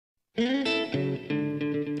We should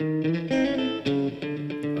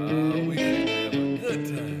have a good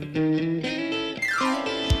time.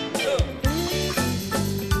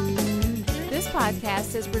 This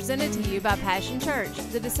podcast is presented to you by Passion Church,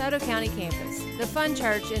 the DeSoto County campus, the fun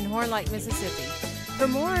church in Horn Lake, Mississippi. For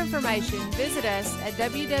more information, visit us at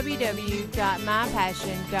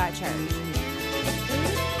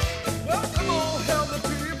www.mypassion.church. Well, come on, help me,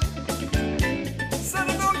 people. Said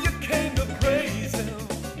I know you came to praise him.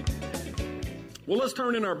 Well, let's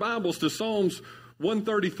turn in our Bibles to Psalms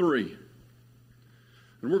 133.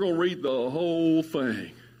 And we're going to read the whole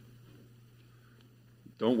thing.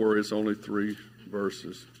 Don't worry, it's only 3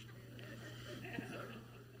 verses.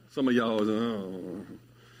 Some of y'all,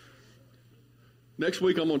 Next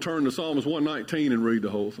week I'm going to turn to Psalms 119 and read the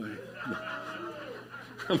whole thing.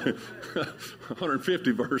 I mean,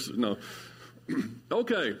 150 verses, no.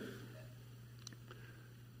 Okay.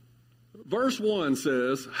 Verse 1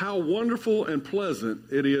 says, how wonderful and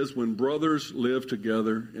pleasant it is when brothers live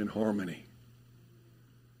together in harmony.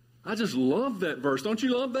 I just love that verse. Don't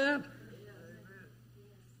you love that?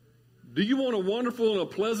 Do you want a wonderful and a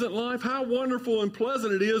pleasant life? How wonderful and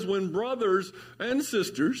pleasant it is when brothers and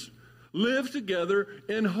sisters live together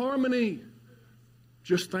in harmony.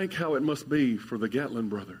 Just think how it must be for the Gatlin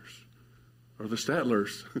brothers or the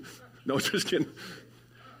Statlers. No, just kidding.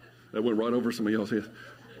 That went right over some of y'all's heads.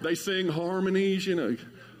 They sing harmonies, you know.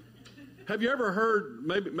 Have you ever heard,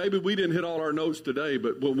 maybe we didn't hit all our notes today,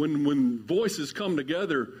 but when voices come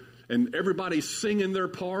together and everybody's singing their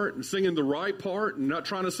part and singing the right part and not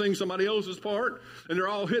trying to sing somebody else's part, and they're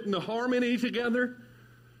all hitting the harmony together,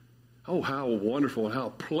 oh, how wonderful and how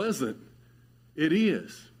pleasant it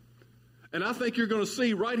is. And I think you're going to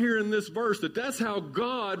see right here in this verse that that's how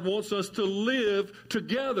God wants us to live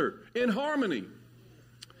together in harmony.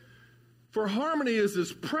 For harmony is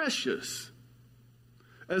as precious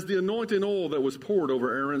as the anointing oil that was poured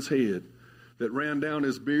over Aaron's head, that ran down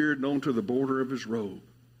his beard and onto the border of his robe.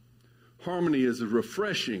 Harmony is as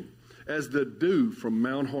refreshing as the dew from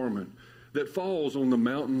Mount Hermon that falls on the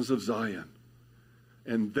mountains of Zion.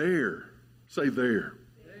 And there, say there,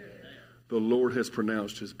 the Lord has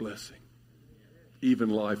pronounced his blessing, even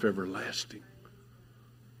life everlasting.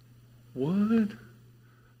 What?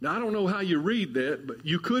 Now, I don't know how you read that, but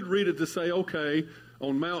you could read it to say, okay,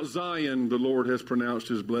 on Mount Zion, the Lord has pronounced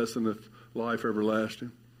his blessing of life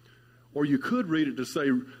everlasting. Or you could read it to say,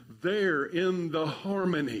 there in the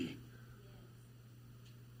harmony.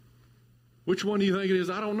 Which one do you think it is?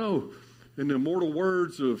 I don't know. In the immortal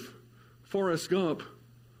words of Forrest Gump,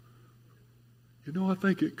 you know, I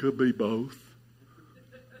think it could be both.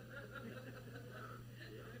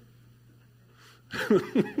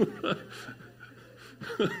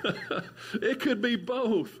 It could be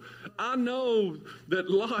both. I know that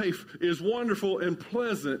life is wonderful and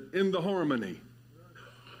pleasant in the harmony.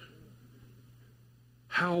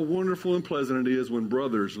 How wonderful and pleasant it is when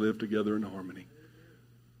brothers live together in harmony.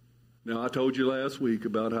 Now, I told you last week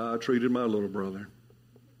about how I treated my little brother.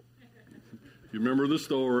 You remember the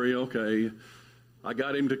story, okay. I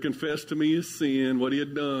got him to confess to me his sin, what he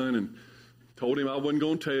had done, and told him I wasn't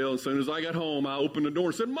going to tell. As soon as I got home, I opened the door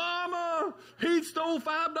and said, Mama, he stole $5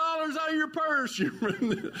 out of your purse.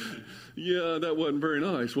 Yeah, that wasn't very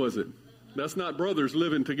nice, was it? That's not brothers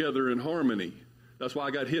living together in harmony. That's why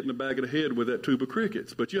I got hit in the back of the head with that tube of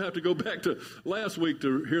crickets. But you have to go back to last week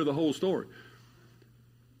to hear the whole story.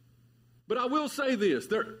 But I will say this,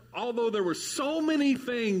 although there were so many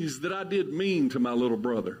things that I did mean to my little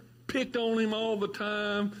brother, picked on him all the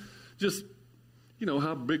time, just, you know,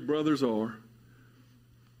 how big brothers are.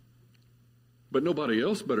 But nobody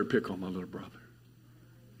else better pick on my little brother.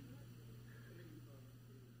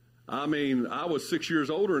 I mean, I was 6 years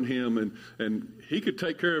older than him, and he could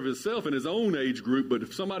take care of himself in his own age group, but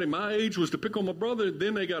if somebody my age was to pick on my brother,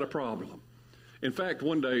 then they got a problem. In fact,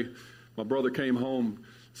 one day, my brother came home.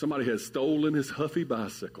 Somebody had stolen his Huffy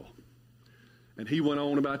bicycle. And he went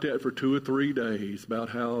on about that for 2 or 3 days, about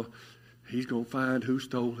how he's going to find who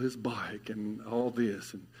stole his bike and all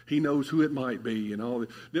this. And he knows who it might be and all this.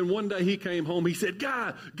 Then one day he came home. He said,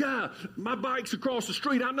 Guy, my bike's across the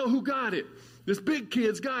street. I know who got it. This big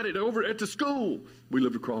kid's got it over at the school. We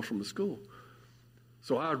lived across from the school.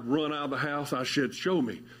 So I run out of the house. I said, show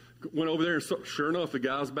me. Went over there, and sure enough, the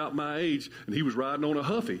guy was about my age, and he was riding on a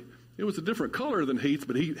Huffy. It was a different color than Heath's,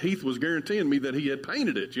 but Heath was guaranteeing me that he had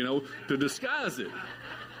painted it, you know, to disguise it.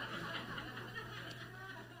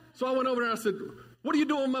 So I went over there and I said, what are you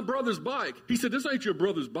doing on my brother's bike? He said, this ain't your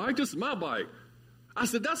brother's bike, this is my bike. I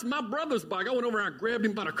said, that's my brother's bike. I went over and I grabbed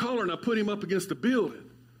him by the collar and I put him up against the building.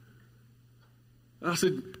 And I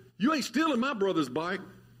said, you ain't stealing my brother's bike.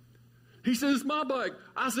 He said, it's my bike.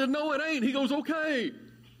 I said, no, it ain't. He goes, okay,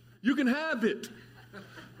 you can have it.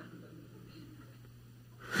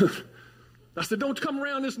 I said, don't come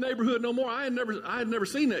around this neighborhood no more. I had never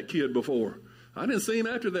seen that kid before. I didn't see him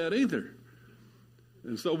after that either.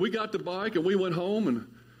 And so we got the bike and we went home, and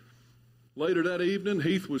later that evening,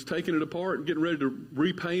 Heath was taking it apart and getting ready to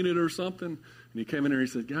repaint it or something. And he came in there and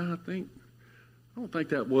he said, God, I don't think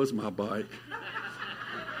that was my bike.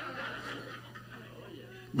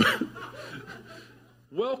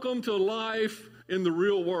 Welcome to life in the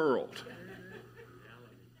real world.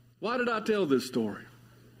 Why did I tell this story?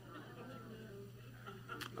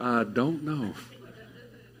 I don't know.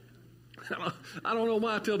 I don't know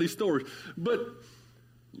why I tell these stories. But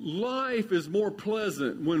life is more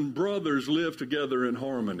pleasant when brothers live together in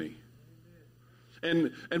harmony.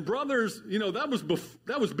 And brothers, that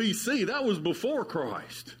was BC. That was before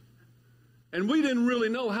Christ. And we didn't really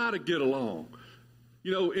know how to get along.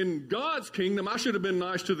 In God's kingdom, I should have been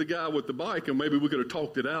nice to the guy with the bike, and maybe we could have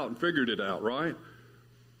talked it out and figured it out, right?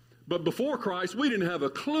 But before Christ, we didn't have a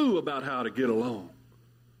clue about how to get along.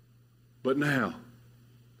 But now,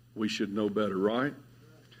 we should know better, right?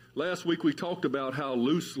 Last week, we talked about how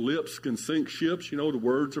loose lips can sink ships, the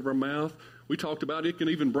words of our mouth. We talked about it can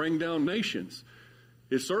even bring down nations.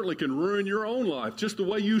 It certainly can ruin your own life. Just the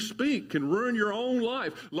way you speak can ruin your own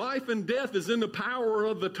life. Life and death is in the power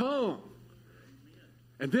of the tongue.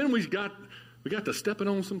 And then we got to stepping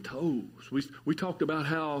on some toes. We talked about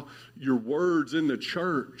how your words in the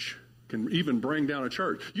church can even bring down a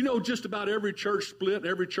church. Just about every church split,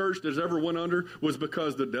 every church that's ever went under was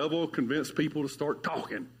because the devil convinced people to start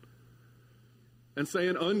talking and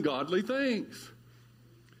saying ungodly things.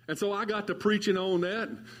 And so I got to preaching on that.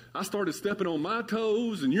 And I started stepping on my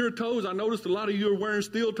toes and your toes. I noticed a lot of you are wearing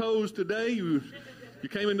steel toes today. You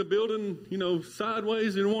came in the building,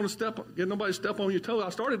 sideways. You don't want to get nobody to step on your toe. I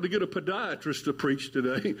started to get a podiatrist to preach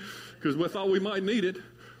today because we thought we might need it.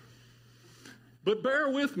 But bear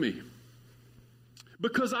with me,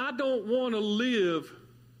 because I don't want to live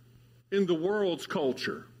in the world's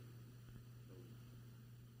culture.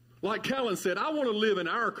 Like Callan said, I want to live in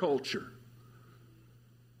our culture.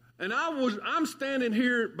 And I'm standing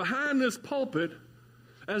here behind this pulpit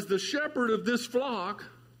as the shepherd of this flock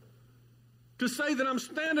to say that I'm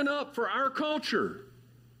standing up for our culture.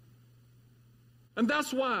 And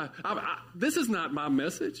that's why this is not my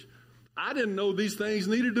message. I didn't know these things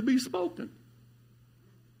needed to be spoken.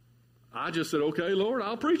 I just said, okay, Lord,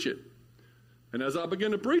 I'll preach it. And as I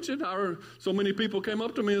began to preach it, so many people came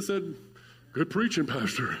up to me and said, good preaching,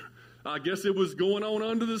 Pastor. I guess it was going on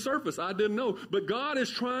under the surface. I didn't know. But God is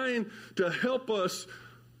trying to help us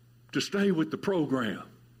to stay with the program,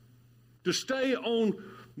 to stay on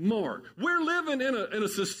mark. We're living in a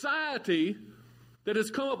society that has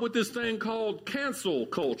come up with this thing called cancel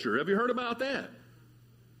culture. Have you heard about that?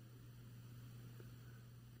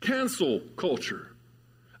 Cancel culture.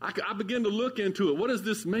 I began to look into it. What does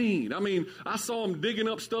this mean? I saw them digging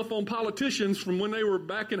up stuff on politicians from when they were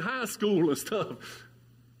back in high school and stuff.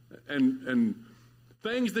 And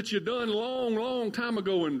things that you've done long, long time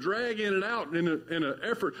ago and dragging it out in an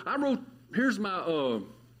effort. Here's my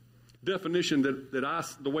definition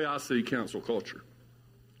the way I see cancel culture.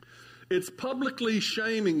 It's publicly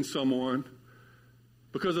shaming someone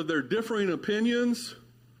because of their differing opinions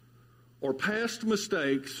or past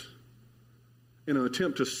mistakes in an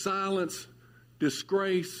attempt to silence,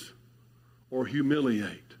 disgrace, or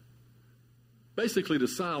humiliate. Basically to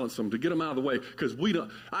silence them, to get them out of the way, because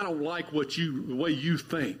I don't like the way you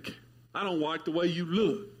think. I don't like the way you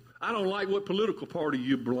look. I don't like what political party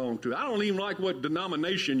you belong to. I don't even like what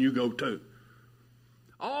denomination you go to.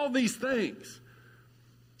 All these things.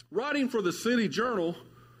 Writing for the City Journal,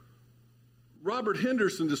 Robert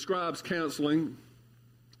Henderson describes counseling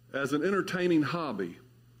as an entertaining hobby,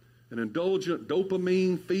 an indulgent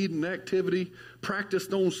dopamine-feeding activity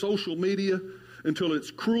practiced on social media until its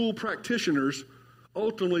cruel practitioners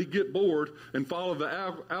ultimately get bored and follow the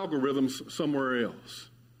algorithms somewhere else.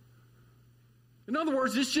 In other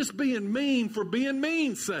words, it's just being mean for being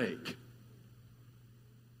mean's sake.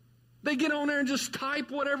 They get on there and just type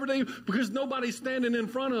whatever because nobody's standing in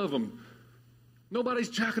front of them. Nobody's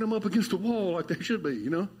jacking them up against the wall like they should be,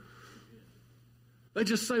 They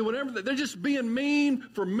just say whatever. They're just being mean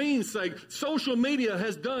for mean's sake. Social media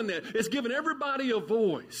has done that. It's given everybody a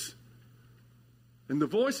voice. And the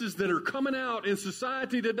voices that are coming out in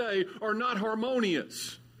society today are not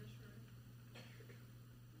harmonious.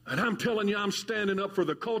 And I'm telling you, I'm standing up for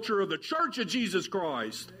the culture of the Church of Jesus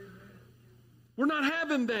Christ. We're not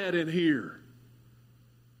having that in here.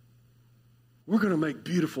 We're going to make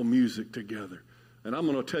beautiful music together. And I'm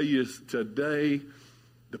going to tell you today,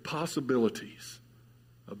 the possibilities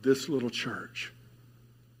of this little church,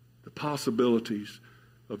 the possibilities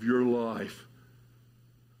of your life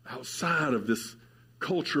outside of this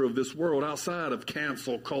culture of this world, outside of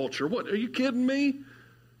cancel culture. What, are you kidding me?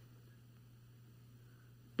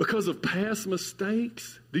 Because of past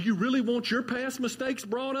mistakes? Do you really want your past mistakes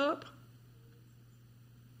brought up?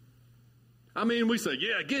 I mean, we say,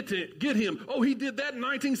 yeah, get him. Oh, he did that in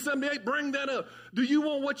 1978. Bring that up. Do you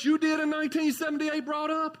want what you did in 1978 brought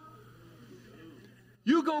up?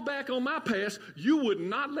 You go back on my past, you would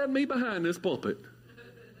not let me behind this pulpit.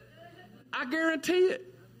 I guarantee it.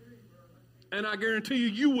 And I guarantee you,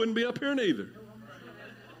 you wouldn't be up here neither.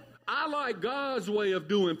 I like God's way of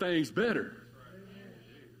doing things better.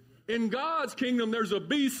 In God's kingdom, there's a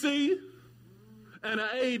BC and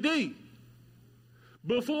an AD.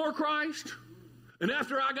 Before Christ and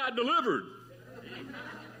after I got delivered.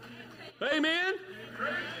 Amen?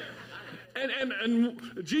 And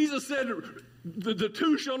Jesus said, the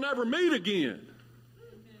two shall never meet again.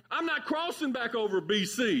 I'm not crossing back over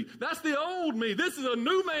BC. That's the old me. This is a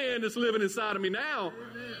new man that's living inside of me now.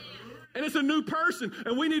 And it's a new person.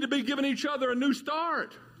 And we need to be giving each other a new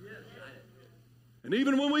start. And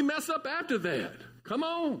even when we mess up after that, come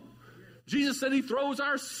on. Jesus said he throws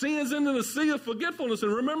our sins into the sea of forgetfulness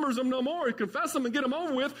and remembers them no more. He confess them and get them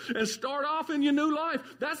over with and start off in your new life.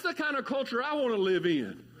 That's the kind of culture I want to live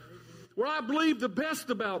in, where I believe the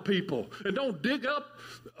best about people and don't dig up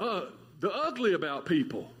the ugly about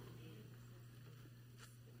people.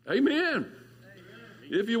 Amen.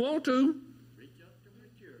 If you want to.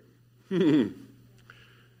 You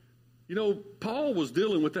know, Paul was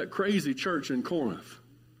dealing with that crazy church in Corinth.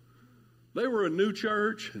 They were a new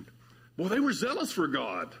church, and well, they were zealous for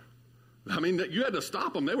God. I mean, you had to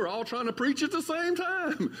stop them. They were all trying to preach at the same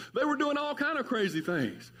time. They were doing all kind of crazy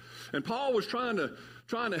things. And Paul was trying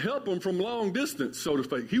to help them from long distance, so to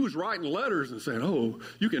speak. He was writing letters and saying, oh,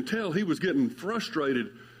 you can tell he was getting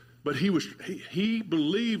frustrated. But he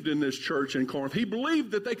believed in this church in Corinth. He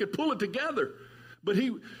believed that they could pull it together. But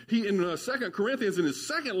he in 2 Corinthians, in his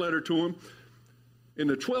second letter to him, in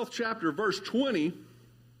the 12th chapter, verse 20,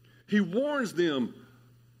 he warns them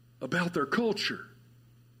about their culture.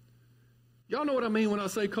 Y'all know what I mean when I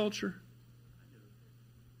say culture?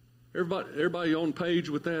 Everybody on page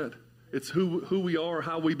with that? It's who we are,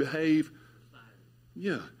 how we behave.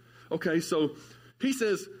 Yeah. Okay, so he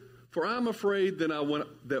says, for I'm afraid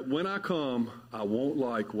that when I come, I won't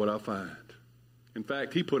like what I find. In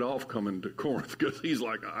fact, he put off coming to Corinth because he's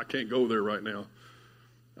like, I can't go there right now.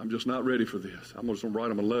 I'm just not ready for this. I'm just going to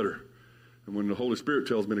write him a letter. And when the Holy Spirit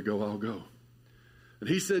tells me to go, I'll go. And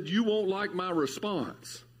he said, you won't like my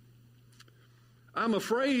response. I'm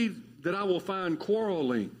afraid that I will find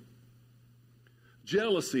quarreling,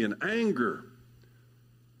 jealousy, and anger,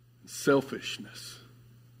 and selfishness.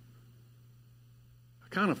 I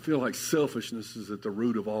kind of feel like selfishness is at the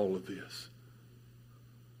root of all of this.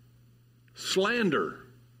 Slander.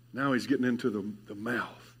 Now he's getting into the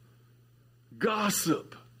mouth.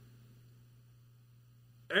 Gossip.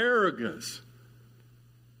 Arrogance.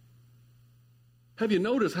 Have you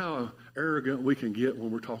noticed how arrogant we can get when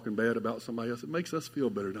we're talking bad about somebody else? It makes us feel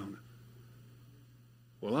better, don't it?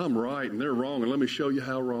 Well, I'm right and they're wrong, and let me show you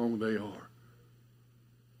how wrong they are.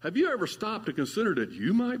 Have you ever stopped to consider that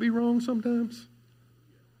you might be wrong sometimes?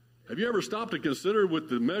 Have you ever stopped to consider with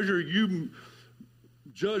the measure you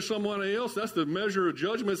judge someone else, that's the measure of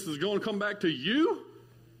judgment that's going to come back to you?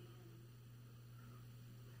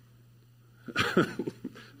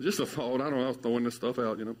 Just a thought. I don't know. I was throwing this stuff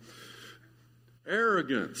out, you know.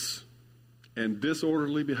 Arrogance and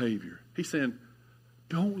disorderly behavior. He's saying,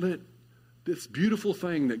 don't let this beautiful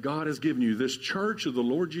thing that God has given you, this church of the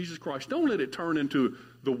Lord Jesus Christ, don't let it turn into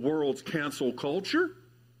the world's cancel culture.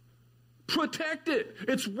 Protect it.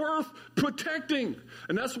 It's worth protecting.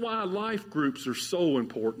 And that's why life groups are so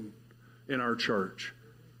important in our church.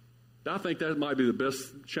 I think that might be the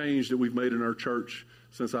best change that we've made in our church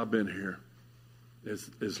since I've been here,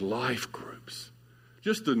 is life groups.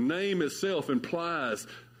 Just the name itself implies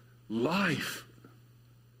life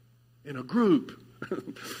in a group.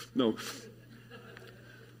 No.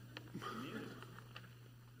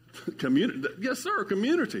 Community. Yes, sir,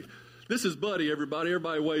 community. This is Buddy, everybody.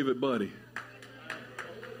 Everybody wave at Buddy.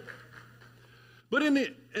 But in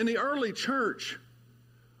the early church,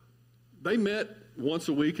 they met once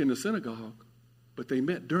a week in the synagogue, but they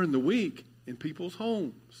met during the week in people's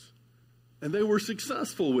homes. And they were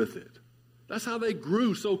successful with it. That's how they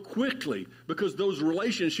grew so quickly, because those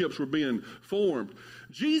relationships were being formed.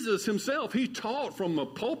 Jesus himself, he taught from a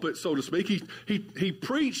pulpit, so to speak. He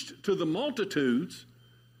preached to the multitudes,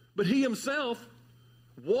 but he himself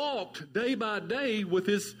walked day by day with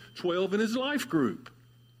his 12 in his life group.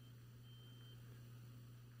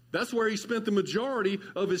 That's where he spent the majority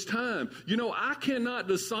of his time. You know, I cannot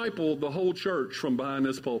disciple the whole church from behind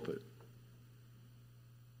this pulpit.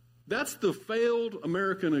 That's the failed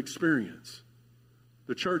American experience,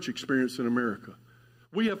 the church experience in America.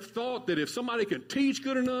 We have thought that if somebody can teach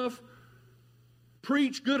good enough,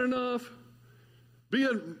 preach good enough, be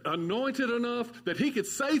anointed enough, that he could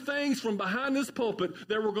say things from behind this pulpit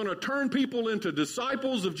that were going to turn people into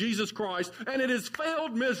disciples of Jesus Christ, and it has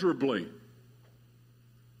failed miserably.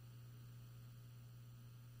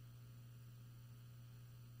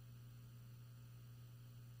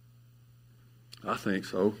 I think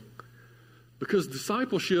so. Because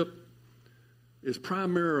discipleship is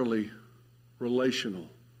primarily relational.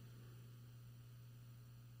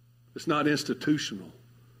 It's not institutional.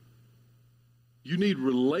 You need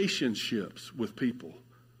relationships with people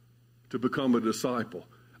to become a disciple.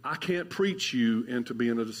 I can't preach you into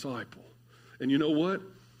being a disciple. And you know what?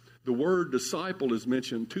 The word disciple is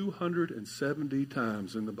mentioned 270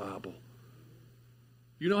 times in the Bible.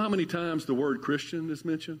 You know how many times the word Christian is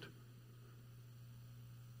mentioned?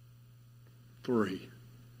 3.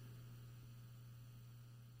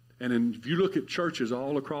 And if you look at churches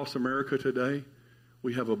all across America today,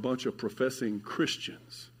 we have a bunch of professing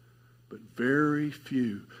Christians, but very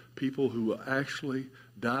few people who actually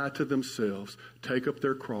die to themselves, take up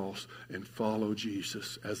their cross, and follow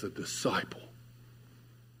Jesus as a disciple.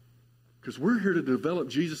 Because we're here to develop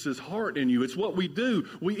Jesus' heart in you. It's what we do.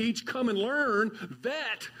 We each come and learn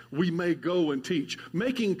that we may go and teach,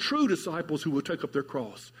 making true disciples who will take up their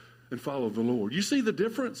cross and follow the Lord. You see the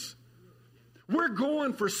difference? We're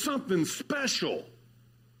going for something special.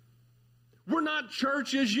 We're not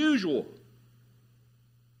church as usual.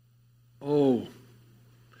 Oh,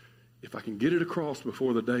 if I can get it across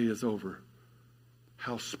before the day is over,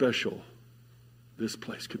 how special this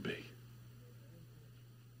place could be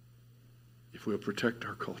if we'll protect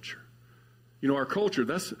our culture. You know, our culture,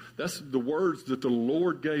 that's the words that the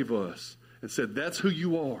Lord gave us and said, that's who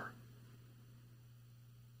you are.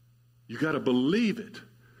 You got to believe it,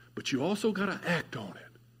 but you also got to act on it.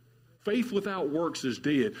 Faith without works is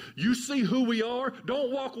dead. You see who we are.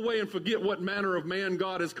 Don't walk away and forget what manner of man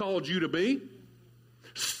God has called you to be.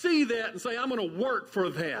 See that and say, I'm going to work for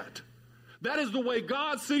that. That is the way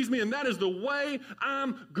God sees me, and that is the way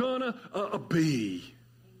I'm going to be.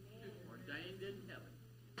 Ordained in heaven.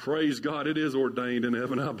 Praise God, it is ordained in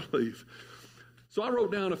heaven, I believe. So I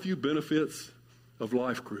wrote down a few benefits of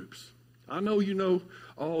life groups. I know you know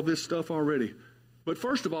all this stuff already, but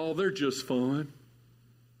first of all, they're just fun.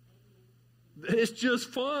 It's just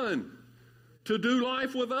fun to do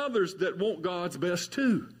life with others that want God's best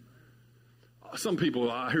too. Some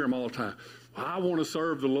people, I hear them all the time, I want to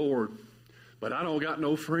serve the Lord, but I don't got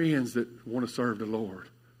no friends that want to serve the Lord.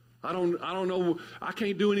 I don't know, I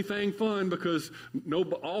can't do anything fun because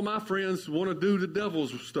all my friends want to do the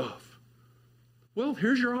devil's stuff. Well,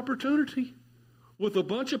 here's your opportunity with a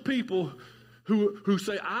bunch of people who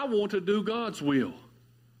say, I want to do God's will.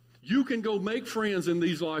 You can go make friends in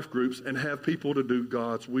these life groups and have people to do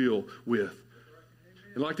God's will with.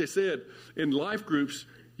 And like they said, in life groups,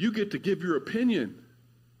 you get to give your opinion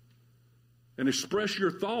and express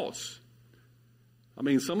your thoughts. I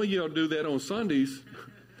mean, some of you will do that on Sundays,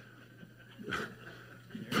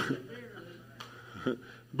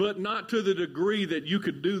 but not to the degree that you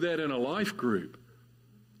could do that in a life group.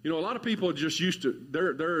 You know, a lot of people are just used to,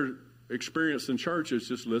 their experience in church is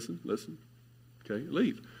just listen, okay,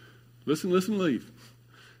 leave. Listen, leave.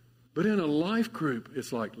 But in a life group,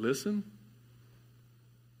 it's like listen,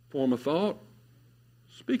 form a thought,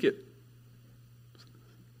 speak it,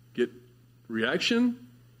 get reaction,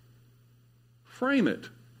 frame it,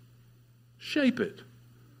 shape it.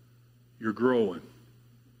 You're growing.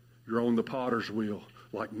 You're on the potter's wheel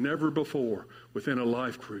like never before within a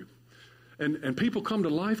life group. And people come to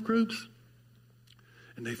life groups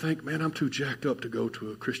and they think, man, I'm too jacked up to go to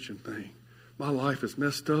a Christian thing. My life is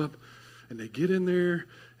messed up. And they get in there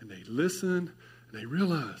and they listen and they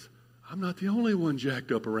realize, I'm not the only one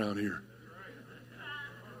jacked up around here.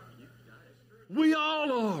 We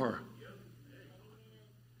all are.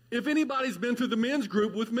 If anybody's been to the men's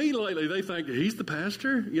group with me lately, they think, he's the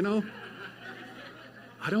pastor, you know.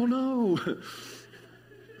 I don't know.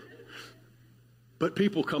 But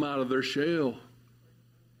people come out of their shell.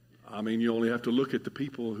 I mean, you only have to look at the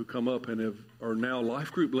people who come up and are now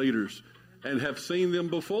life group leaders and have seen them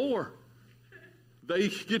before. They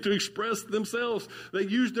get to express themselves. They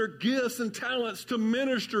use their gifts and talents to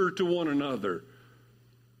minister to one another.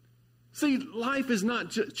 See, life is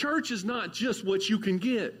not, church is not just what you can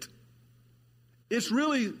get. It's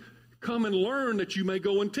really come and learn that you may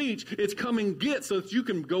go and teach. It's come and get so that you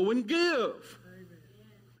can go and give.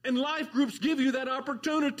 And life groups give you that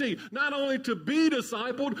opportunity, not only to be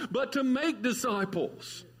discipled, but to make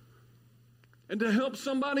disciples. And to help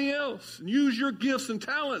somebody else. And use your gifts and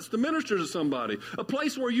talents to minister to somebody. A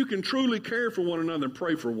place where you can truly care for one another and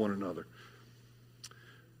pray for one another.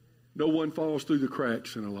 No one falls through the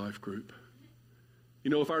cracks in a life group. You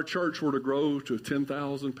know, if our church were to grow to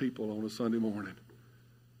 10,000 people on a Sunday morning,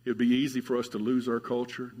 it would be easy for us to lose our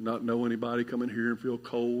culture, not know anybody, come in here and feel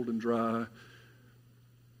cold and dry.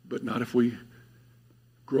 But not if we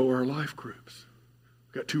grow our life groups.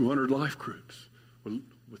 We've got 200 life groups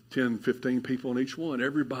with 10, 15 people in each one.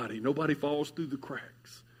 Nobody falls through the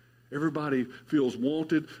cracks. Everybody feels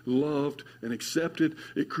wanted, loved, and accepted.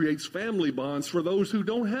 It creates family bonds for those who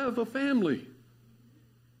don't have a family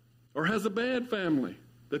or has a bad family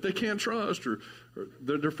that they can't trust or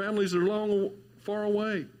their families are far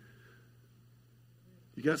away.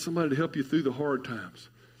 You got somebody to help you through the hard times.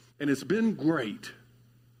 And it's been great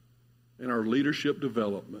in our leadership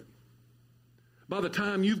development. By the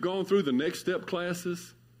time you've gone through the Next Step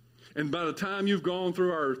classes, and by the time you've gone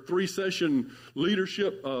through our 3-session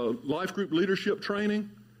leadership, life group leadership training,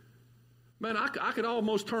 man, I could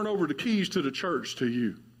almost turn over the keys to the church to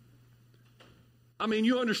you. I mean,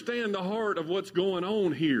 you understand the heart of what's going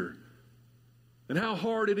on here and how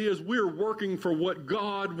hard it is. We're working for what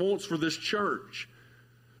God wants for this church.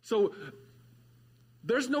 So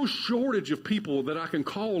there's no shortage of people that I can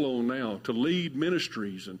call on now to lead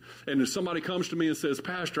ministries. And if somebody comes to me and says,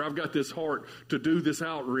 Pastor, I've got this heart to do this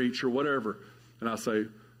outreach or whatever. And I say,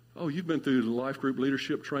 oh, you've been through the life group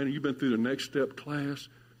leadership training. You've been through the Next Step class.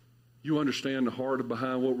 You understand the heart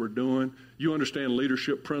behind what we're doing. You understand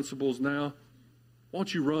leadership principles now. Why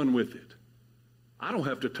don't you run with it? I don't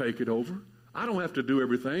have to take it over. I don't have to do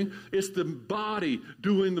everything. It's the body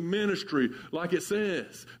doing the ministry like it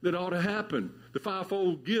says that ought to happen. The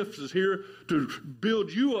fivefold gifts is here to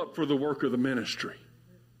build you up for the work of the ministry.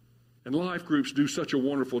 And life groups do such a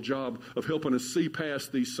wonderful job of helping us see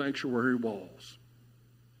past these sanctuary walls.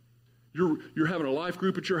 You're having a life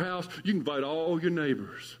group at your house, you can invite all your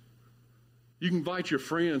neighbors. You can invite your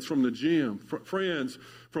friends from the gym, friends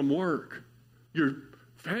from work, your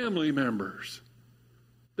family members.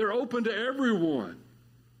 They're open to everyone.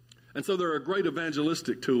 And so they're a great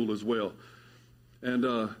evangelistic tool as well. And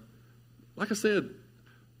like I said,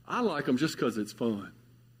 I like them just because it's fun.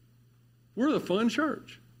 We're the fun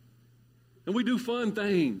church. And we do fun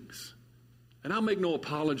things. And I make no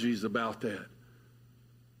apologies about that.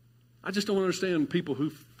 I just don't understand people who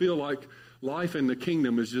feel like life in the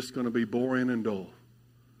kingdom is just going to be boring and dull.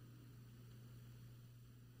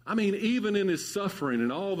 I mean, even in his suffering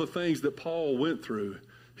and all the things that Paul went through,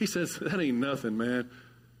 he says, that ain't nothing, man.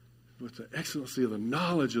 With the excellency of the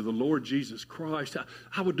knowledge of the Lord Jesus Christ,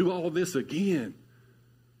 I would do all this again.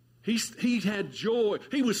 He had joy.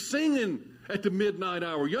 He was singing at the midnight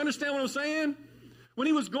hour. You understand what I'm saying? When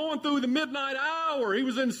he was going through the midnight hour, he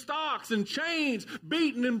was in stocks and chains,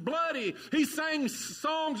 beaten and bloody. He sang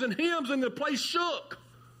songs and hymns and the place shook.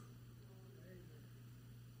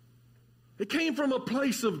 It came from a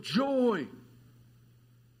place of joy.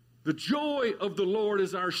 The joy of the Lord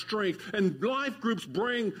is our strength. And life groups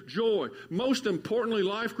bring joy. Most importantly,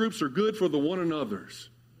 life groups are good for the one another's.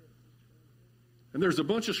 And there's a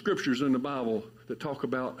bunch of scriptures in the Bible that talk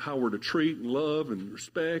about how we're to treat and love and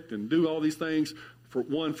respect and do all these things for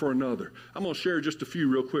one for another. I'm going to share just a few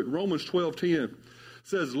real quick. Romans 12:10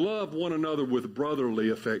 says, love one another with brotherly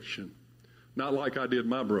affection. Not like I did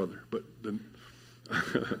my brother, but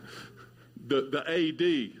the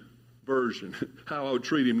AD version, how I would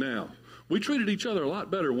treat him now. We treated each other a lot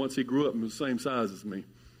better once he grew up and was the same size as me.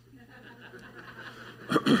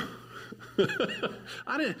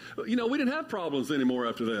 We didn't have problems anymore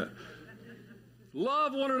after that.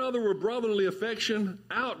 Love one another with brotherly affection.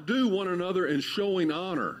 Outdo one another in showing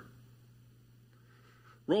honor.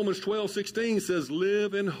 Romans 12:16 says,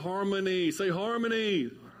 live in harmony. Say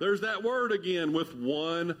harmony. There's that word again, with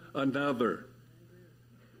one another.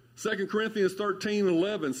 2 Corinthians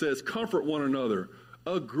 13:11 says, comfort one another.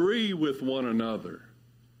 Agree with one another.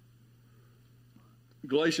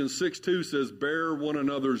 Galatians 6:2 says, bear one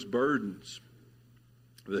another's burdens.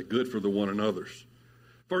 They're good for the one another's.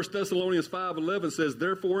 1 Thessalonians 5:11 says,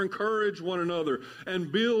 therefore encourage one another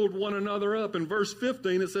and build one another up. In verse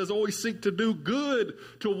 15 it says, always seek to do good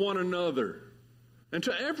to one another and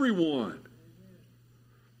to everyone.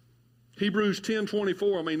 Hebrews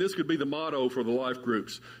 10:24, this could be the motto for the life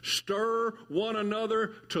groups. Stir one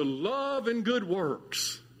another to love and good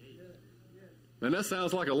works. And that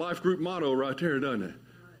sounds like a life group motto right there, doesn't it?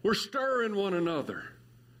 We're stirring one another.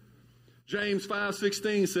 James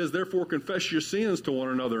 5:16 says, therefore confess your sins to one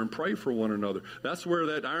another and pray for one another. That's where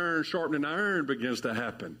that iron sharpening iron begins to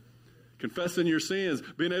happen. Confessing your sins,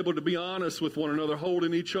 being able to be honest with one another,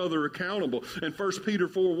 holding each other accountable. And 1 Peter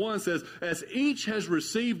 4:1 says, as each has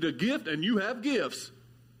received a gift, and you have gifts,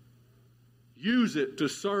 use it to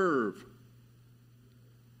serve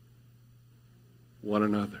one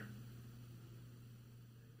another.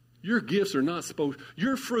 Your gifts are not supposed,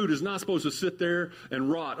 your fruit is not supposed to sit there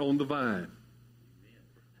and rot on the vine.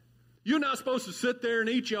 You're not supposed to sit there and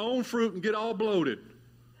eat your own fruit and get all bloated.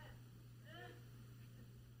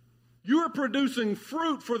 You are producing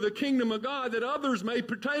fruit for the kingdom of God that others may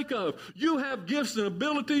partake of. You have gifts and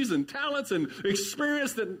abilities and talents and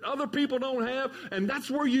experience that other people don't have, and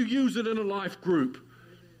that's where you use it in a life group.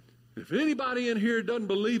 If anybody in here doesn't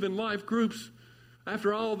believe in life groups,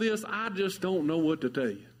 after all this, I just don't know what to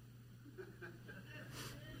tell you.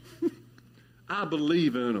 I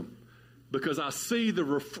believe in them because I see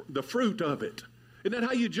the fruit of it. Isn't that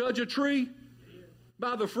how you judge a tree?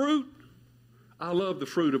 By the fruit? I love the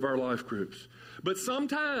fruit of our life groups. But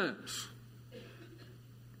sometimes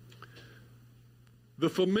the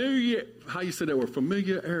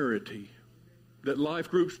familiarity that life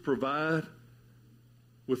groups provide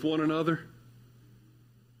with one another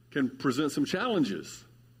can present some challenges.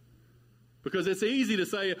 Because it's easy to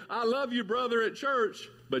say, I love you, brother, at church,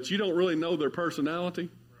 but you don't really know their personality.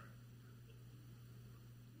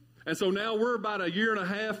 And so now we're about a year and a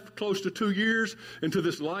half, close to 2 years into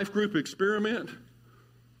this life group experiment.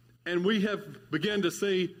 And we have begun to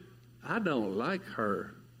see, I don't like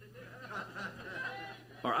her.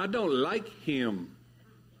 Or I don't like him.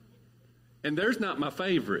 And there's not my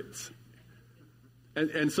favorites.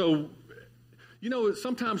 And so, you know,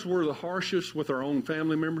 sometimes we're the harshest with our own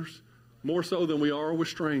family members, more so than we are with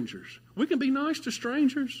strangers. We can be nice to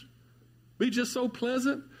strangers, be just so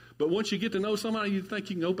pleasant. But once you get to know somebody, you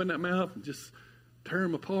think you can open that mouth and just tear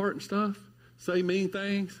them apart and stuff, say mean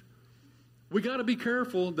things. We got to be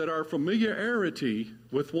careful that our familiarity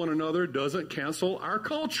with one another doesn't cancel our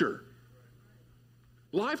culture.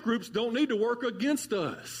 Life groups don't need to work against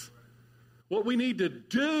us. What we need to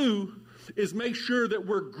do is make sure that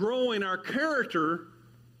we're growing our character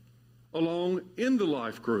along in the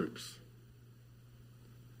life groups.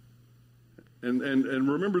 And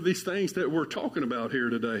remember these things that we're talking about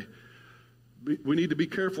here today. We need to be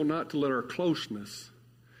careful not to let our closeness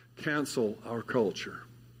cancel our culture.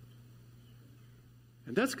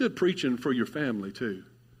 And that's good preaching for your family too.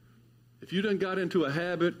 If you done got into a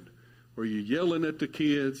habit where you're yelling at the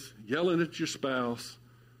kids, yelling at your spouse,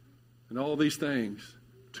 and all these things,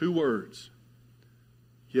 2 words.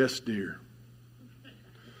 Yes, dear.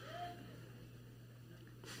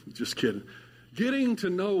 Just kidding. Getting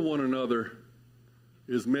to know one another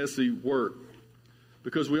is messy work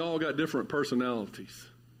because we all got different personalities.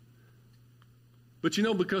 But you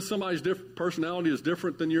know, because somebody's personality is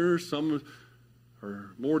different than yours, some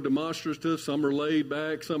are more demonstrative, some are laid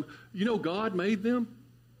back, some, you know, God made them.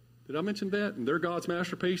 Did I mention that? And they're God's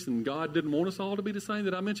masterpiece, and God didn't want us all to be the same.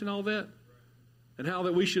 Did I mention all that? And how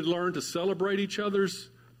that we should learn to celebrate each other's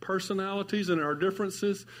personalities and our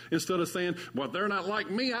differences instead of saying, well, they're not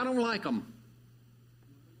like me, I don't like them.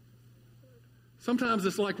 Sometimes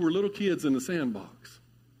it's like we're little kids in the sandbox,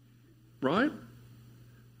 right?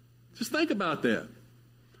 Just think about that.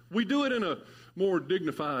 We do it in a more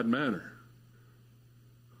dignified manner.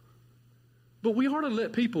 But we ought to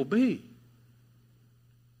let people be.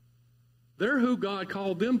 They're who God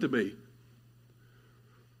called them to be.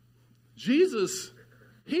 Jesus,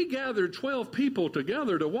 he gathered 12 people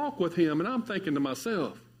together to walk with him, and I'm thinking to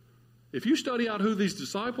myself, if you study out who these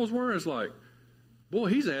disciples were, it's like, boy,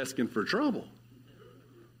 he's asking for trouble.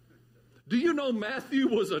 Do you know Matthew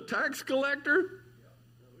was a tax collector?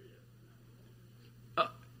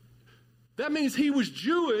 That means he was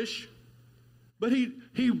Jewish, but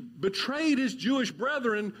he betrayed his Jewish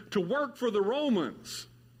brethren to work for the Romans.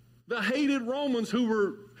 The hated Romans who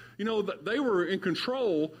were, you know, they were in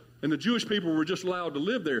control, and the Jewish people were just allowed to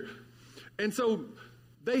live there. And so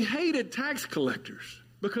they hated tax collectors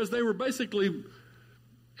because they were basically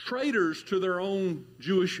traitors to their own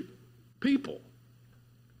Jewish people.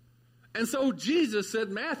 And so Jesus said,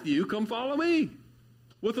 Matthew, come follow me,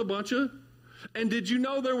 with a bunch of, and did you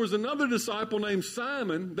know there was another disciple named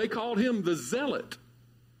Simon? They called him the Zealot.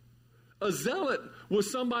 A zealot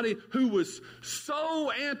was somebody who was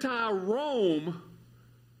so anti-Rome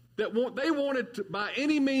that they wanted to, by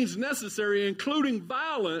any means necessary, including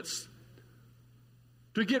violence,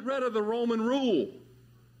 to get rid of the Roman rule.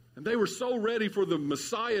 And they were so ready for the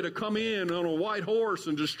Messiah to come in on a white horse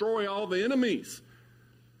and destroy all the enemies.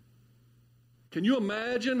 Can you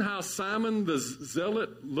imagine how Simon the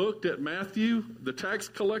Zealot looked at Matthew, the tax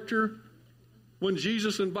collector, when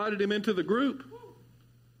Jesus invited him into the group?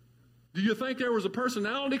 Do you think there was a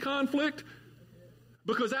personality conflict?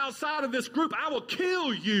 Because outside of this group, I will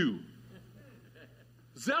kill you.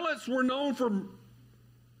 Zealots were known for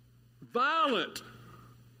violent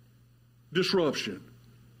disruption.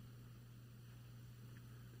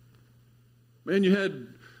 Man, you had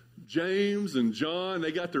James and John,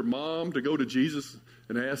 they got their mom to go to Jesus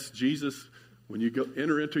and ask Jesus, when you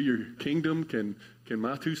enter into your kingdom, can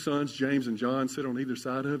my two sons, James and John, sit on either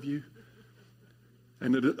side of you?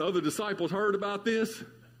 And the other disciples heard about this,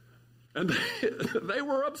 and they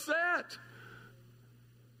were upset.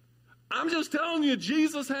 I'm just telling you,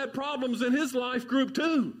 Jesus had problems in his life group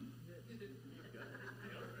too.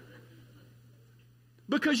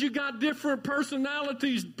 Because you got different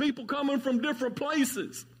personalities, people coming from different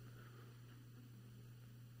places.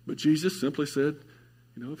 But Jesus simply said,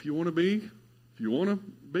 if you want to be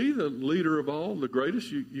the leader of all, the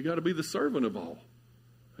greatest, you got to be the servant of all.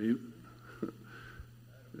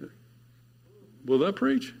 Will that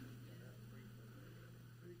preach?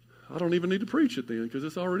 I don't even need to preach it then because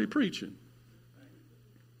it's already preaching.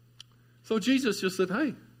 So Jesus just said,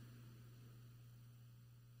 hey,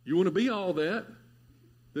 you want to be all that?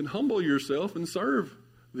 Then humble yourself and serve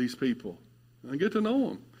these people and get to know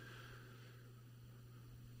them.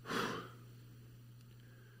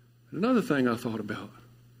 And another thing I thought about,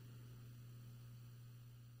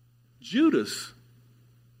 Judas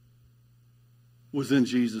was in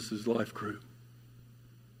Jesus' life group.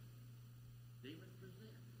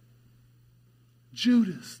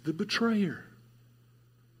 Judas, the betrayer,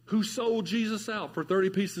 who sold Jesus out for 30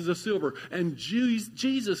 pieces of silver. And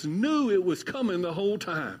Jesus knew it was coming the whole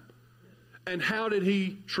time. And how did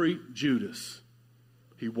he treat Judas?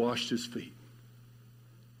 He washed his feet.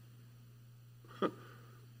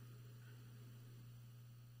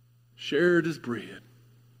 Shared his bread.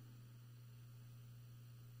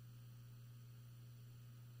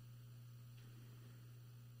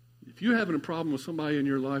 If you're having a problem with somebody in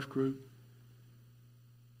your life group,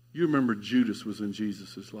 you remember Judas was in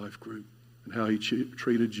Jesus' life group and how he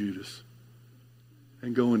treated Judas.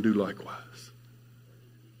 And go and do likewise.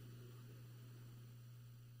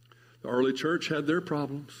 The early church had their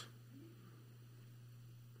problems.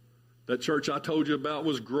 That church I told you about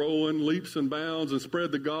was growing leaps and bounds and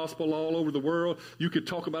spread the gospel all over the world. You could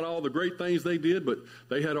talk about all the great things they did, but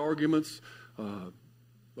they had arguments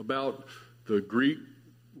about the Greek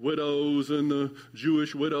widows and the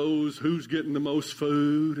Jewish widows, who's getting the most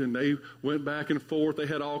food, and they went back and forth. They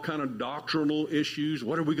had all kind of doctrinal issues.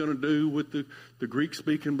 What are we going to do with the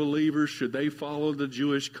Greek-speaking believers? Should they follow the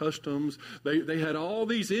Jewish customs? They had all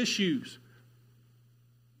these issues.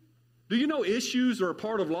 Do you know issues are a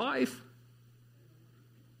part of life?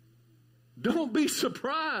 Don't be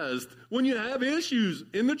surprised when you have issues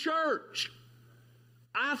in the church.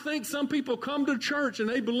 I think some people come to church and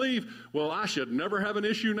they believe, well, I should never have an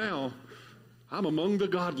issue now. I'm among the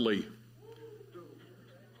godly.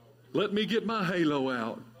 Let me get my halo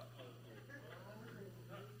out.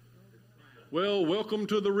 Well, welcome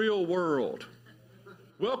to the real world.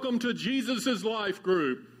 Welcome to Jesus' life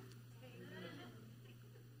group,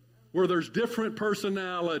 where there's different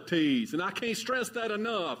personalities. And I can't stress that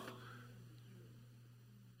enough.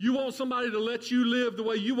 You want somebody to let you live the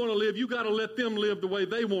way you want to live, you got to let them live the way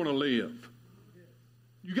they want to live.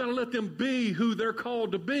 You got to let them be who they're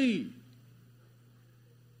called to be.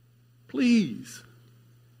 Please.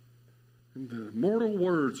 In the immortal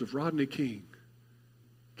words of Rodney King,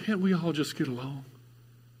 can't we all just get along?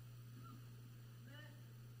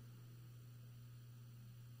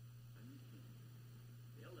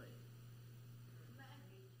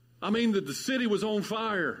 I mean, the city was on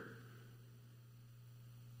fire.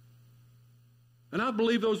 And I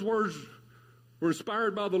believe those words were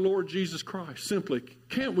inspired by the Lord Jesus Christ. Simply,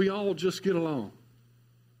 can't we all just get along?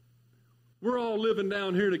 We're all living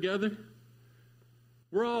down here together.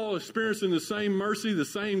 We're all experiencing the same mercy, the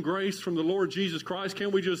same grace from the Lord Jesus Christ.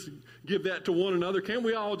 Can't we just give that to one another? Can't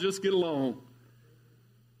we all just get along?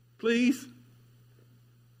 Please?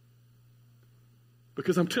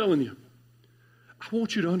 Because I'm telling you, I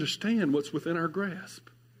want you to understand what's within our grasp.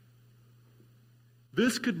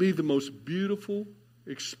 This could be the most beautiful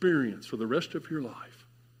experience for the rest of your life.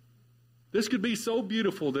 This could be so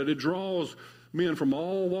beautiful that it draws men from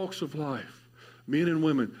all walks of life, men and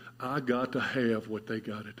women. I got to have what they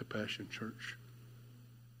got at the Passion Church.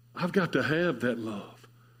 I've got to have that love.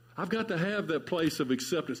 I've got to have that place of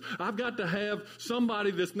acceptance. I've got to have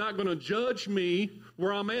somebody that's not going to judge me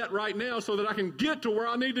where I'm at right now so that I can get to where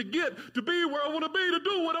I need to get to be where I want to be, to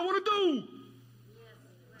do what I want to do.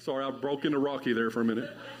 Sorry, I broke into Rocky there for a minute.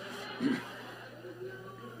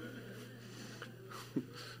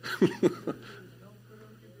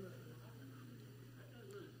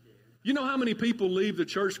 You know how many people leave the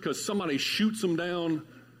church because somebody shoots them down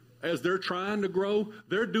as they're trying to grow?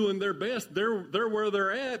 They're doing their best. They're where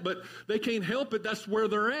they're at, but they can't help it. That's where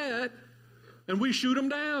they're at. And we shoot them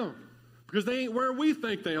down because they ain't where we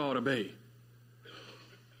think they ought to be.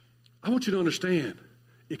 I want you to understand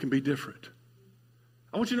it can be different.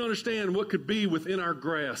 I want you to understand what could be within our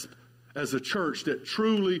grasp as a church that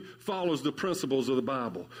truly follows the principles of the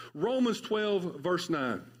Bible. Romans 12, verse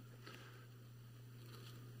 9.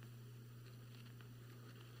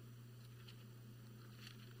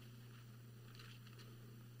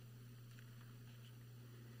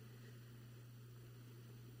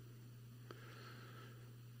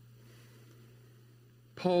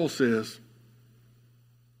 Paul says,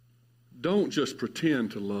 don't just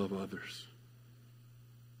pretend to love others.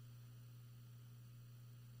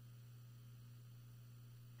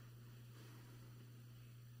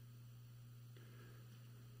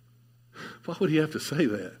 Why would he have to say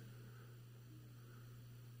that?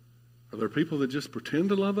 Are there people that just pretend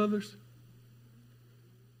to love others?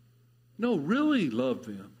 No, really love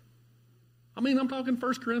them. I mean, I'm talking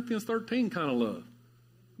 1 Corinthians 13 kind of love.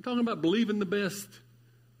 I'm talking about believing the best,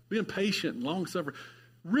 being patient, long-suffering.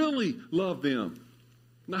 Really love them.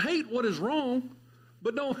 Now, hate what is wrong,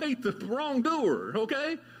 but don't hate the wrongdoer,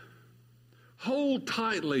 okay? Hold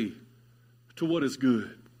tightly to what is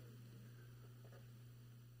good.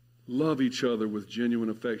 Love each other with genuine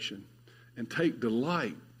affection and take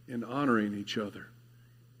delight in honoring each other.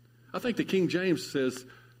 I think the King James says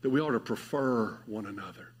that we ought to prefer one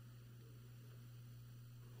another.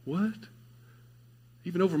 What?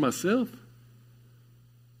 Even over myself?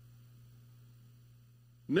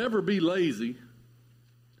 Never be lazy.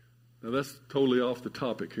 Now that's totally off the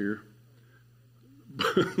topic here.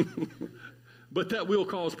 But that will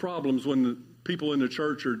cause problems when the people in the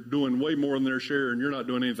church are doing way more than their share and you're not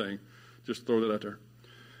doing anything. Just throw that out there.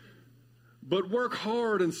 But work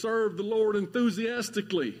hard and serve the Lord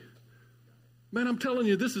enthusiastically. Man, I'm telling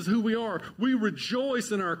you, this is who we are. We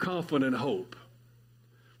rejoice in our confident hope.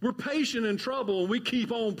 We're patient in trouble and we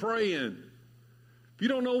keep on praying. If you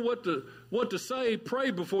don't know what to say,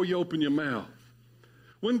 pray before you open your mouth.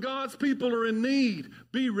 When God's people are in need,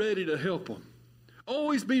 be ready to help them.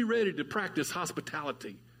 Always be ready to practice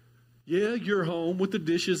hospitality. Yeah, you're home with the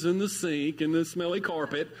dishes in the sink and the smelly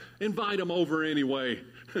carpet. Invite them over anyway.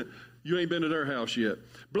 You ain't been to their house yet.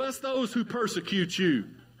 Bless those who persecute you.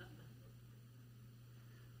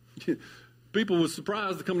 People was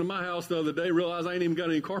surprised to come to my house the other day, realize I ain't even got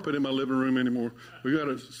any carpet in my living room anymore. We got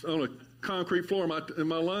on a concrete floor in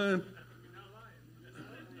my line.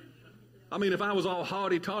 I mean, if I was all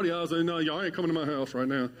haughty-taughty, I was like, no, y'all ain't coming to my house right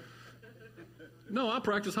now. No, I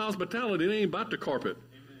practice hospitality. It ain't about the carpet.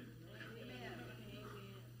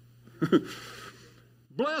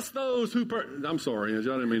 Bless those who... I'm sorry, I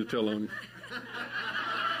didn't mean to tell on you.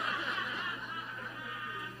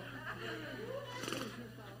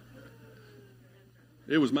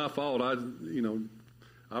 It was my fault.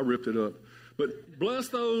 I ripped it up. But bless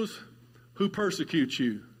those who persecute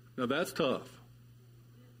you. Now, that's tough.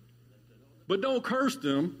 But don't curse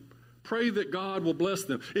them. Pray that God will bless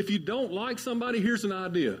them. If you don't like somebody, here's an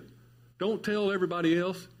idea. Don't tell everybody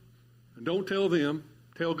else. And don't tell them.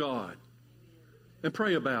 Tell God. And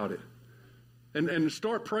pray about it. And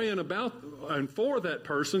start praying about and for that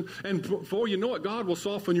person. And before you know it, God will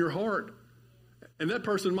soften your heart. And that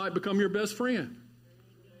person might become your best friend.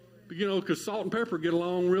 You know, because salt and pepper get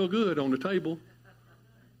along real good on the table.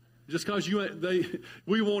 Just because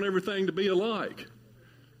we want everything to be alike.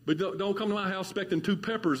 But don't come to my house expecting 2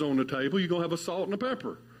 peppers on the table. You're going to have a salt and a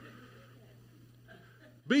pepper.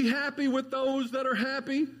 Be happy with those that are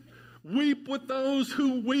happy. Weep with those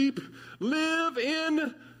who weep. Live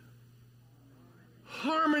in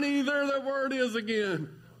harmony. There that word is again.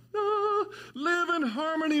 Live in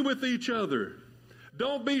harmony with each other.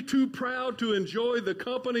 Don't be too proud to enjoy the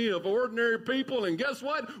company of ordinary people. And guess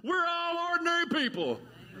what? We're all ordinary people.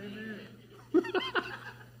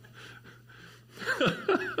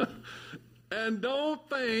 And don't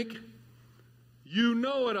think you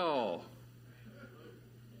know it all.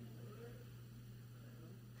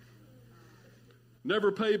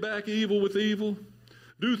 Never pay back evil with evil.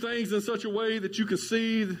 Do things in such a way that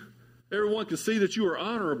everyone can see that you are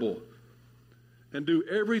honorable. And do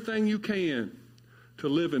everything you can to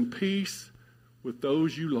live in peace with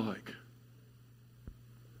those you like.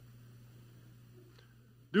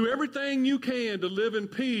 Do everything you can to live in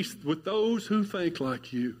peace with those who think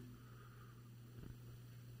like you.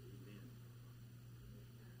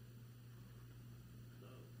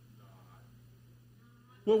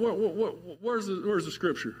 Where's the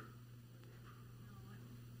scripture?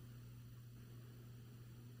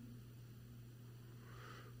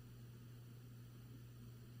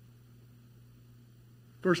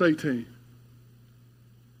 Verse 18.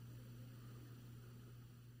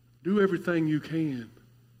 Do everything you can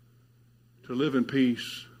to live in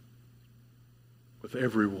peace with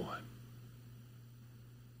everyone.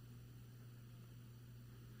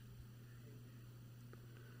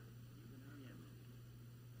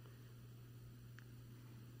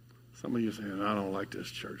 Some of you saying, I don't like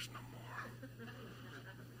this church no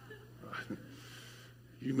more.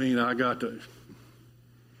 You mean I got to...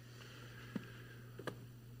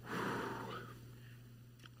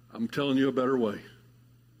 I'm telling you a better way.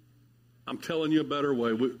 I'm telling you a better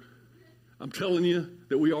way. I'm telling you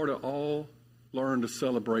that we are to all learn to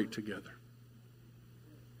celebrate together.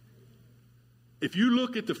 If you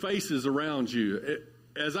look at the faces around you,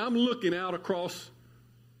 as I'm looking out across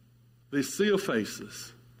this sea of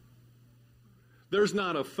faces, there's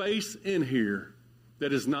not a face in here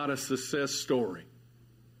that is not a success story.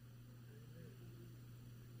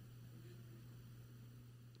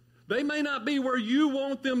 They may not be where you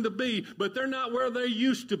want them to be, but they're not where they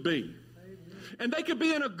used to be. And they could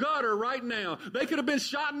be in a gutter right now. They could have been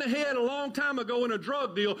shot in the head a long time ago in a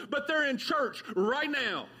drug deal, but they're in church right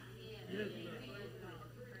now.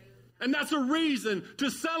 And that's a reason to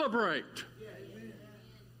celebrate.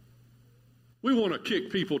 We want to kick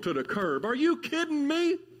people to the curb. Are you kidding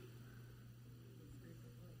me?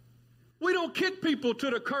 We don't kick people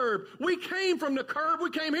to the curb. We came from the curb. We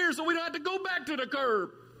came here so we don't have to go back to the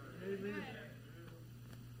curb. Amen.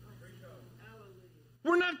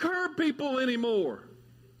 We're not curb people anymore.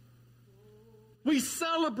 We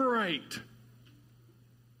celebrate.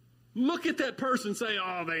 Look at that person and say,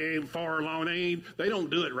 oh, they ain't far along. They don't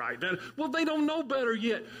do it right. Well, they don't know better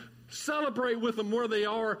yet. Celebrate with them where they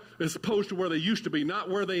are as opposed to where they used to be, not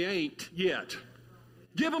where they ain't yet.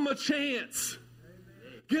 Give them a chance.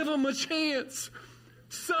 Give them a chance.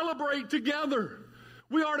 Celebrate together.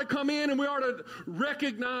 We are to come in and we are to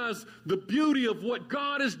recognize the beauty of what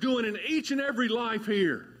God is doing in each and every life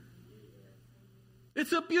here.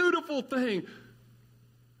 It's a beautiful thing.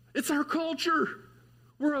 It's our culture.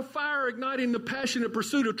 We're a fire igniting the passionate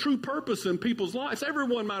pursuit of true purpose in people's lives.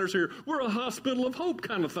 Everyone matters here. We're a hospital of hope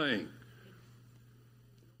kind of thing.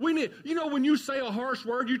 We need, when you say a harsh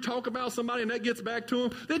word, you talk about somebody and that gets back to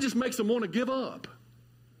them, that just makes them want to give up.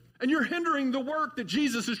 And you're hindering the work that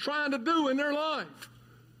Jesus is trying to do in their life.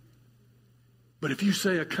 But if you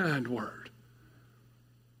say a kind word,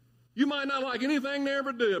 you might not like anything they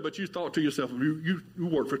ever did, but you thought to yourself, you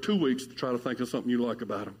worked for 2 weeks to try to think of something you like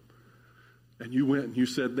about them. And you went and you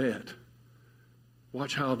said that.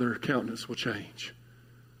 Watch how their countenance will change.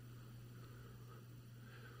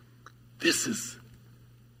 This is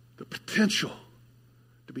the potential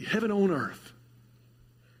to be heaven on earth.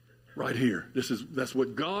 Right here. That's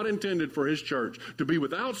what God intended for His church. To be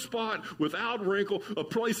without spot, without wrinkle, a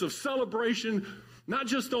place of celebration, not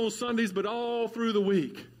just on Sundays, but all through the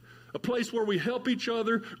week. A place where we help each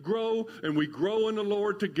other grow, and we grow in the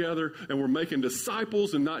Lord together, and we're making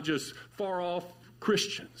disciples and not just far-off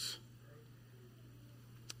Christians.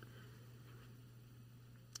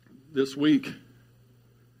 This week,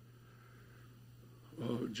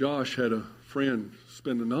 Josh had a friend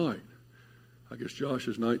spend the night. I guess Josh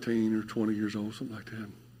is 19 or 20 years old, something like that.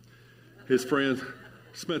 His friend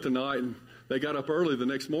spent the night, and they got up early the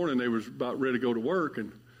next morning. They was about ready to go to work,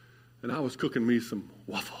 and I was cooking me some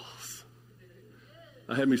waffles.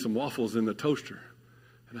 I had me some waffles in the toaster,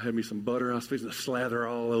 and I had me some butter. I was fixing to slather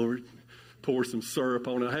all over it, pour some syrup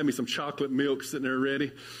on it. I had me some chocolate milk sitting there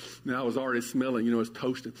ready, and I was already smelling, it's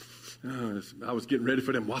toasting. I was getting ready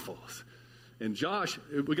for them waffles. And Josh,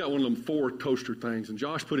 we got one of them 4 toaster things, and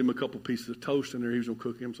Josh put him a couple pieces of toast in there. He was going to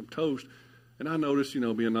cook him some toast. And I noticed,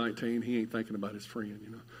 being 19, he ain't thinking about his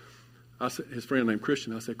friend, I said, his friend named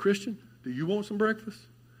Christian. I said, Christian, do you want some breakfast?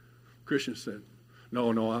 Christian said,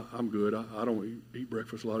 no, I'm good. I don't eat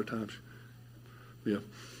breakfast a lot of times. Yeah.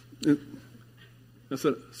 And I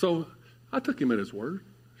said, so I took him at his word.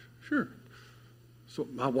 Sure. So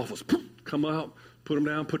my waffles come out, put them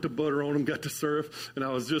down, put the butter on them, got the syrup, and I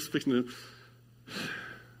was just fixing to...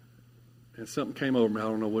 And something came over me. I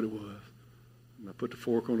don't know what it was. And I put the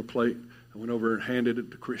fork on the plate. I went over and handed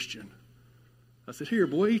it to Christian. I said, here,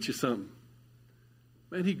 boy, eat you something.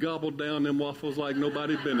 Man, he gobbled down them waffles like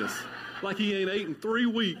nobody's business. Like he ain't ate in 3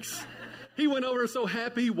 weeks. He went over so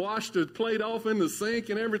happy, he washed the plate off in the sink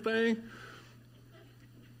and everything.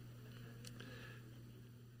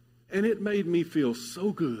 And it made me feel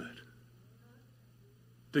so good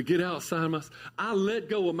to get outside myself. I let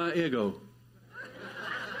go of my ego.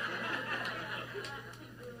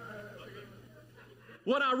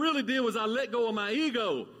 What I really did was I let go of my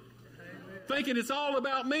ego, thinking it's all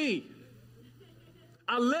about me.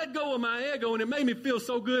 I let go of my ego, and it made me feel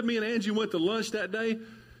so good. Me and Angie went to lunch that day.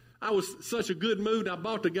 I was such a good mood. I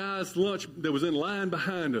bought the guy's lunch that was in line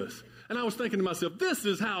behind us. And I was thinking to myself, this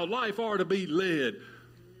is how life ought to be led.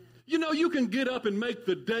 You know, you can get up and make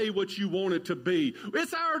the day what you want it to be.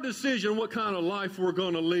 It's our decision what kind of life we're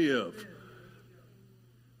going to live.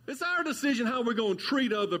 It's our decision how we're going to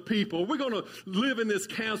treat other people. We're going to live in this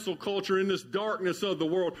cancel culture, in this darkness of the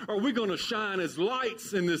world, or we're going to shine as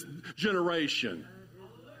lights in this generation.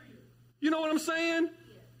 You know what I'm saying?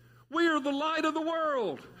 We are the light of the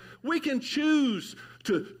world. We can choose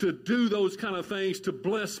to do those kind of things, to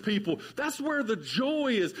bless people. That's where the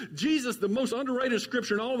joy is. Jesus, the most underrated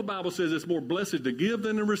scripture in all the Bible, says it's more blessed to give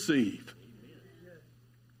than to receive.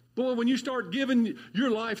 Boy, when you start giving,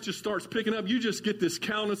 your life just starts picking up. You just get this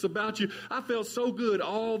countenance about you. I felt so good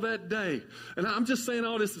all that day. And I'm just saying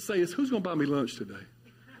all this to say is, who's going to buy me lunch today?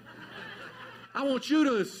 I want you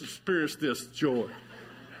to experience this joy.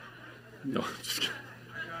 No, I'm just kidding.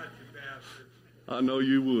 I know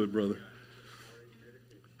you would, brother.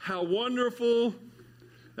 How wonderful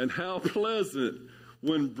and how pleasant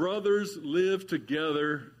when brothers live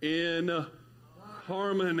together in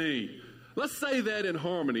harmony. Let's say that in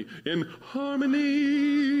harmony. In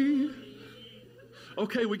harmony.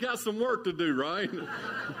 Okay, we got some work to do, right?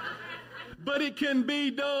 But it can be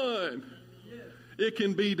done. It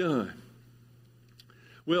can be done.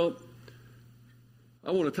 Well,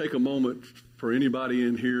 I want to take a moment for anybody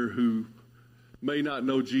in here who may not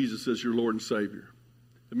know Jesus as your Lord and Savior.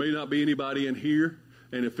 There may not be anybody in here,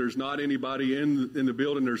 and if there's not anybody in the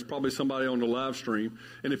building, there's probably somebody on the live stream.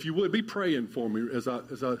 And if you would, be praying for me as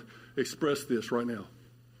I express this right now.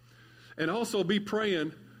 And also be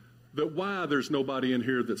praying that why there's nobody in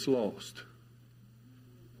here that's lost.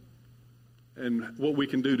 And what we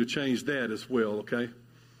can do to change that as well, okay?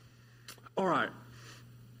 All right.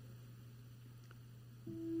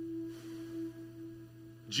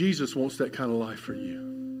 Jesus wants that kind of life for you.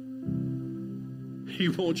 He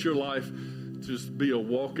wants your life to just be a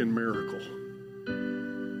walking miracle.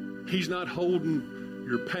 He's not holding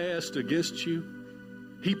your past against you.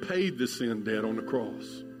 He paid the sin debt on the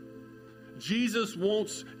cross. Jesus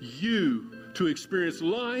wants you to experience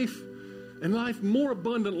life, and life more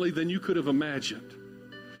abundantly than you could have imagined.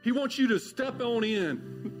 He wants you to step on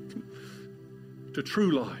in to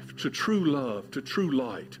true life, to true love, to true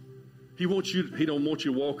light. He don't want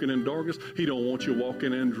you walking in darkness. He don't want you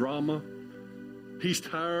walking in drama. He's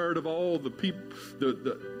tired of all the people,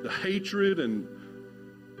 the hatred and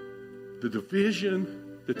the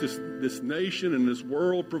division that this nation and this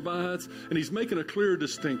world provides. And he's making a clear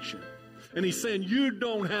distinction. And he's saying, you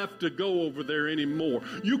don't have to go over there anymore.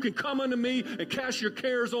 You can come unto me and cast your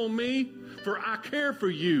cares on me, for I care for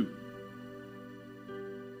you.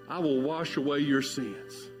 I will wash away your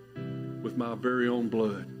sins with my very own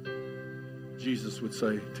blood. Jesus would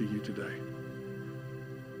say to you today.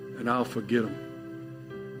 And I'll forget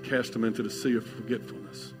them, cast them into the sea of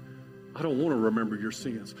forgetfulness. I don't want to remember your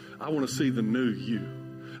sins. I want to see the new you.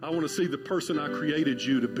 I want to see the person I created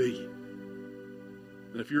you to be.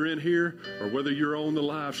 And if you're in here, or whether you're on the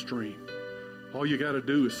live stream, all you got to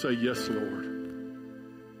do is say, yes, Lord.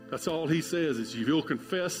 That's all he says is if you'll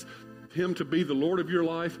confess him to be the Lord of your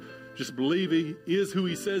life, just believe he is who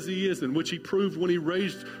he says he is, and which he proved when he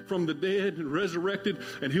raised from the dead and resurrected,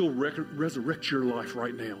 and he'll resurrect your life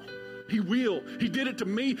right now. He will. He did it to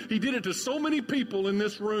me. He did it to so many people in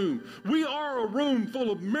this room. We are a room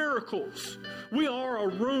full of miracles. We are a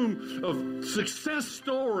room of success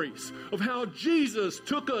stories of how Jesus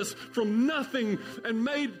took us from nothing and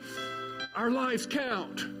made our lives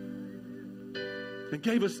count and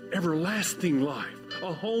gave us everlasting life,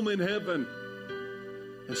 a home in heaven,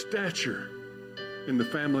 and stature in the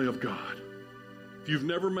family of God. If you've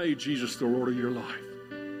never made Jesus the Lord of your life,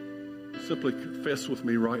 simply confess with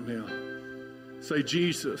me right now. Say,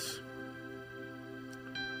 Jesus,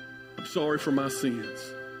 I'm sorry for my sins.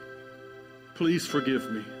 Please forgive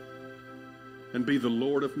me and be the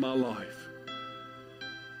Lord of my life.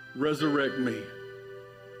 Resurrect me.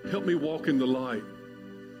 Help me walk in the light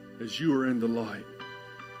as you are in the light.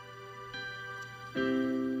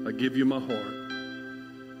 I give you my heart.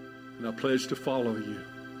 And I pledge to follow you.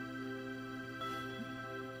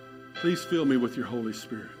 Please fill me with your Holy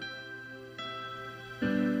Spirit.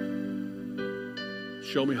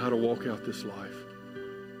 Show me how to walk out this life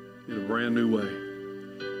in a brand new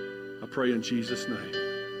way. I pray in Jesus' name.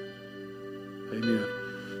 Amen.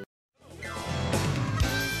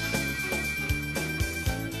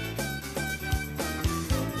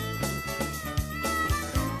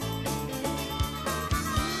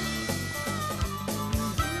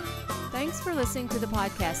 for listening to the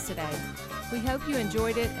podcast today. We hope you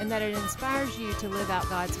enjoyed it and that it inspires you to live out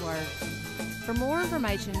God's Word. For more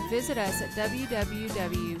information, visit us at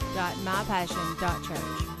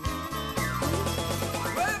www.mypassion.church.